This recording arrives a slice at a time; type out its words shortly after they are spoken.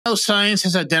Science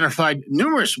has identified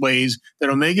numerous ways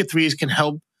that omega-3s can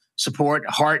help support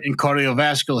heart and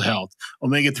cardiovascular health.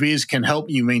 Omega-3s can help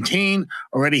you maintain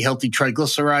already healthy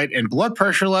triglyceride and blood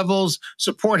pressure levels,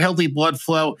 support healthy blood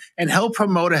flow, and help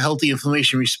promote a healthy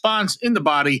inflammation response in the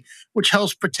body, which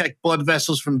helps protect blood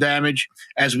vessels from damage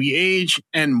as we age,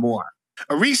 and more.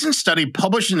 A recent study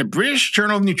published in the British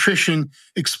Journal of Nutrition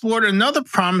explored another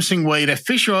promising way that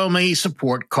fish oil may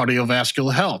support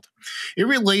cardiovascular health. It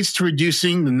relates to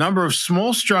reducing the number of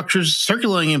small structures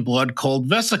circulating in blood called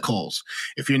vesicles.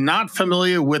 If you're not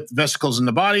familiar with vesicles in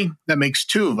the body, that makes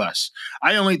two of us.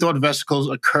 I only thought vesicles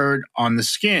occurred on the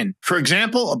skin. For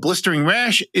example, a blistering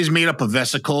rash is made up of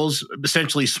vesicles,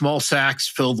 essentially small sacs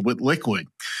filled with liquid.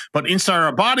 But inside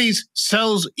our bodies,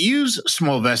 cells use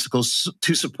small vesicles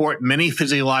to support many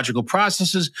physiological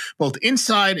processes, both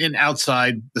inside and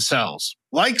outside the cells.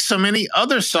 Like so many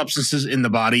other substances in the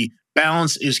body,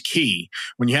 balance is key.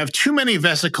 When you have too many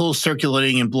vesicles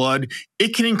circulating in blood,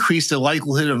 it can increase the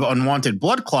likelihood of unwanted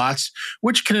blood clots,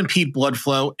 which can impede blood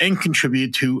flow and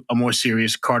contribute to a more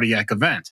serious cardiac event.